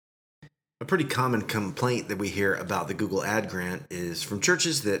A pretty common complaint that we hear about the Google Ad Grant is from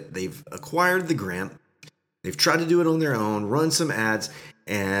churches that they've acquired the grant, they've tried to do it on their own, run some ads,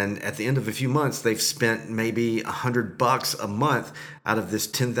 and at the end of a few months, they've spent maybe $100 a month out of this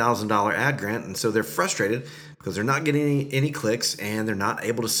 $10,000 ad grant, and so they're frustrated because they're not getting any clicks and they're not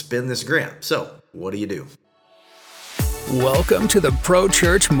able to spend this grant. So, what do you do? Welcome to the Pro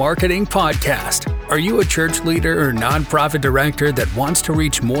Church Marketing Podcast. Are you a church leader or nonprofit director that wants to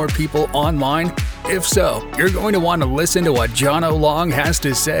reach more people online? If so, you're going to want to listen to what Jono Long has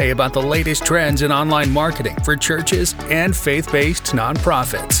to say about the latest trends in online marketing for churches and faith-based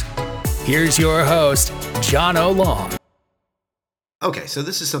nonprofits. Here's your host, Jono Long. Okay, so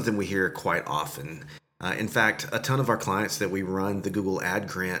this is something we hear quite often. In fact, a ton of our clients that we run the Google Ad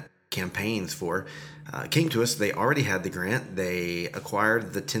Grant campaigns for came to us. They already had the grant. They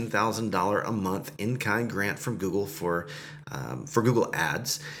acquired the $10,000 a month in-kind grant from Google for Google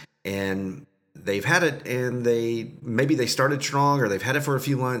Ads, and they've had it. And maybe they started strong, or they've had it for a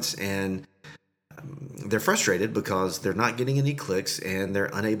few months, and they're frustrated because they're not getting any clicks and they're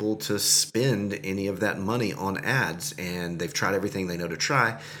unable to spend any of that money on ads. And they've tried everything they know to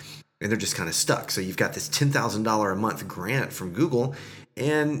try, and they're just kind of stuck. So you've got this $10,000 a month grant from Google,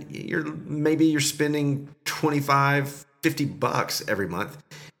 and you're spending $25, $50 every month,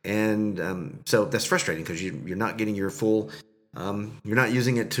 and so that's frustrating because you're not getting your full, you're not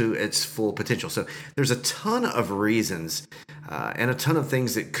using it to its full potential. So there's a ton of reasons and a ton of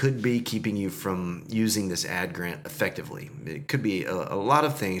things that could be keeping you from using this ad grant effectively. It could be a lot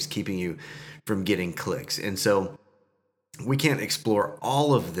of things keeping you from getting clicks, and so we can't explore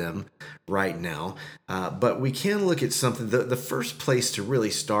all of them right now, but we can look at something. The first place to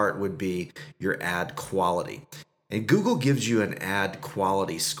really start would be your ad quality. And Google gives you an ad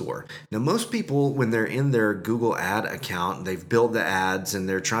quality score. Now, most people, when they're in their Google ad account, they've built the ads and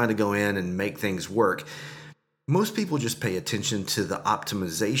they're trying to go in and make things work. Most people just pay attention to the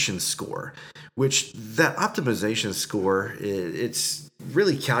optimization score, which that optimization score, it's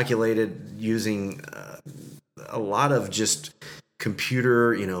really calculated using a lot of just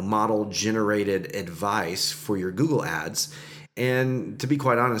computer, model generated advice for your Google ads. And to be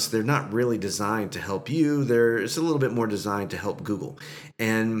quite honest, they're not really designed to help you. It's a little bit more designed to help Google.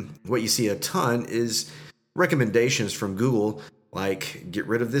 And what you see a ton is recommendations from Google, like get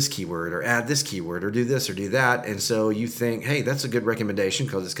rid of this keyword or add this keyword or do this or do that. And so you think, hey, that's a good recommendation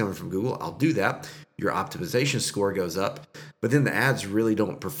because it's coming from Google. I'll do that. Your optimization score goes up, but then the ads really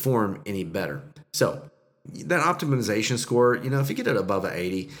don't perform any better. So that optimization score, if you get it above an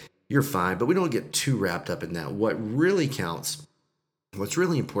 80, you're fine, but we don't get too wrapped up in that. What really counts, what's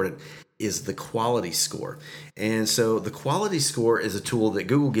really important, is the quality score. And so the quality score is a tool that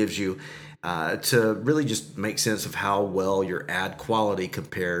Google gives you to really just make sense of how well your ad quality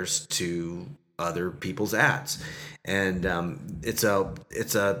compares to other people's ads. And it's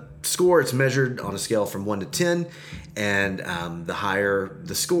a score. It's measured on a scale from 1 to 10, and the higher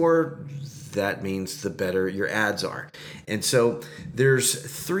the score, that means the better your ads are. And so there's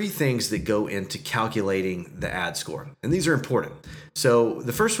 3 things that go into calculating the ad score, and these are important. So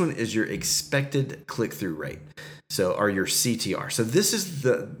the first one is your expected click-through rate, or your CTR. So this is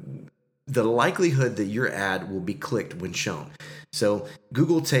the likelihood that your ad will be clicked when shown. So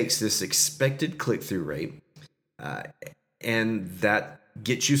Google takes this expected click-through rate, and that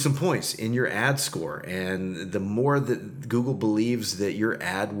gets you some points in your ad score. And the more that Google believes that your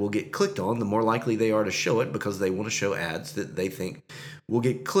ad will get clicked on, the more likely they are to show it, because they want to show ads that they think will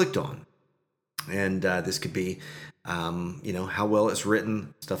get clicked on. And this could be, how well it's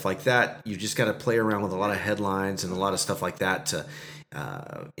written, stuff like that. You just got to play around with a lot of headlines and a lot of stuff like that to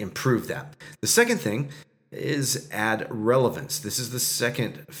improve that. The second thing is ad relevance. This is the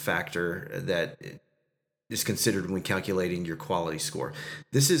second factor that is considered when calculating your quality score.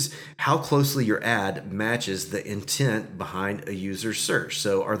 This is how closely your ad matches the intent behind a user's search.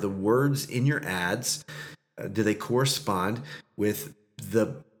 So are the words in your ads, do they correspond with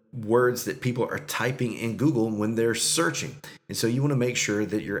the words that people are typing in Google when they're searching? And so you want to make sure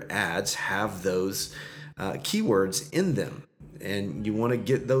that your ads have those keywords in them, and you want to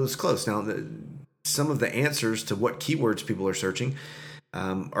get those close. Now, some of the answers to what keywords people are searching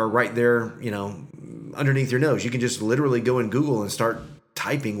are right there, underneath your nose. You can just literally go in Google and start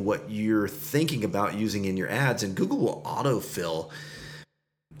typing what you're thinking about using in your ads, and Google will autofill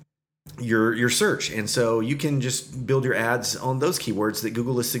your search. And so you can just build your ads on those keywords that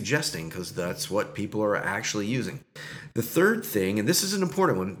Google is suggesting, because that's what people are actually using. The third thing, and this is an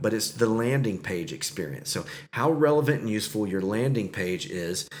important one, but it's the landing page experience. So how relevant and useful your landing page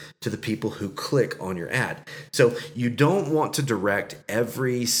is to the people who click on your ad. So you don't want to direct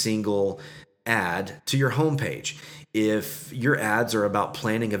every single ad to your homepage. If your ads are about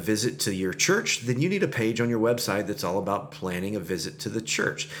planning a visit to your church, then you need a page on your website that's all about planning a visit to the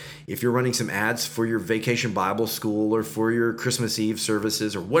church. If you're running some ads for your vacation Bible school or for your Christmas Eve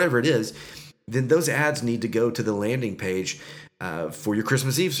services or whatever it is, then those ads need to go to the landing page for your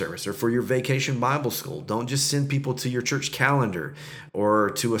Christmas Eve service or for your vacation Bible school. Don't just send people to your church calendar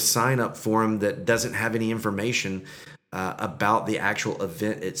or to a sign-up form that doesn't have any information about the actual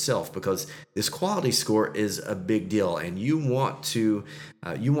event itself, because this quality score is a big deal, and you want to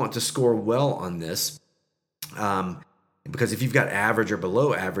score well on this. Because if you've got average or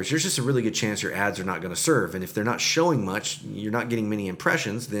below average, there's just a really good chance your ads are not going to serve. And if they're not showing much, you're not getting many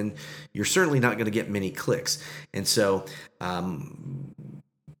impressions, then you're certainly not going to get many clicks. And so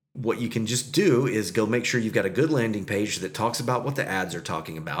what you can just do is go make sure you've got a good landing page that talks about what the ads are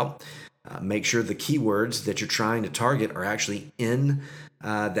talking about. Make sure the keywords that you're trying to target are actually in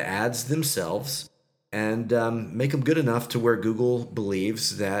the ads themselves, and make them good enough to where Google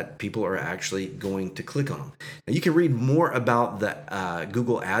believes that people are actually going to click on them. Now, you can read more about the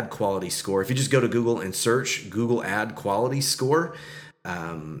Google Ad Quality Score. If you just go to Google and search Google Ad Quality Score,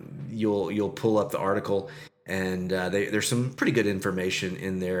 you'll pull up the article, and there's some pretty good information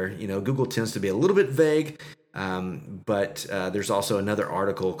in there. Google tends to be a little bit vague, but there's also another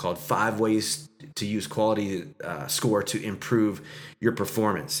article called 5 Ways to Use Quality Score to Improve Your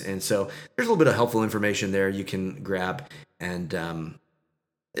Performance. And so there's a little bit of helpful information there you can grab, and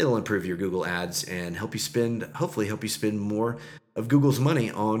it'll improve your Google ads and hopefully help you spend more of Google's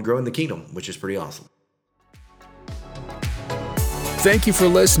money on growing the kingdom, which is pretty awesome. Thank you for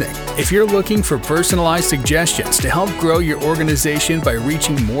listening. If you're looking for personalized suggestions to help grow your organization by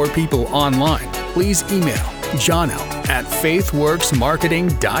reaching more people online, please email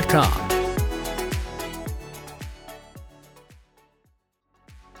Jono@faithworksmarketing.com.